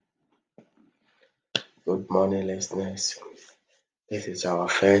Good morning, listeners. This is our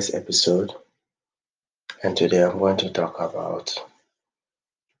first episode, and today I'm going to talk about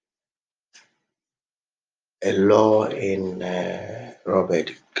a law in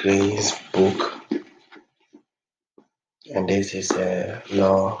Robert Greene's book, and this is a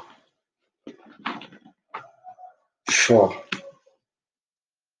law 4,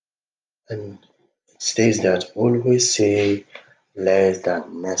 and it states that always say less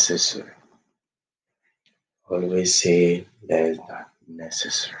than necessary. Always say less than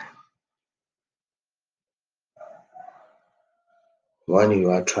necessary. When you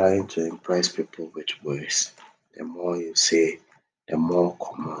are trying to impress people with words, the more you say, the more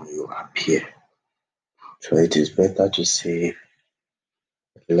common you appear. So it is better to say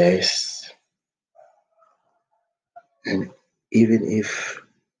less. And even if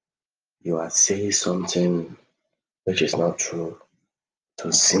you are saying something which is not true,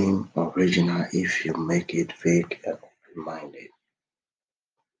 to seem original if you make it vague and open-minded.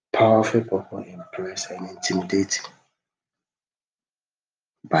 Powerful people impress and intimidate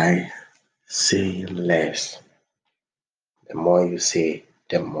by saying less. The more you say,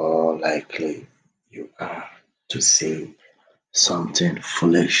 the more likely you are to say something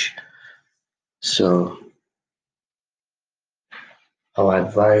foolish. So I would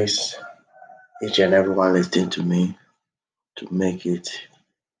advise each and everyone listening to me to make it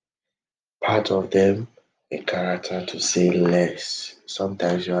part of them a character to say less.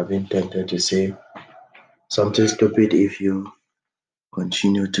 Sometimes you have been tempted to say something stupid if you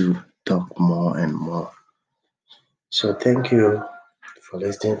continue to talk more and more. So thank you for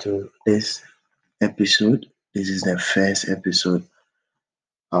listening to this episode. This is the first episode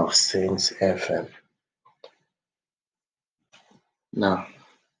of Saints FM. Now,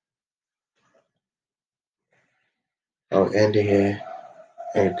 I'll end here,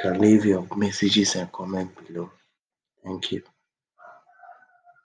 and you can leave your messages and comment below. Thank you.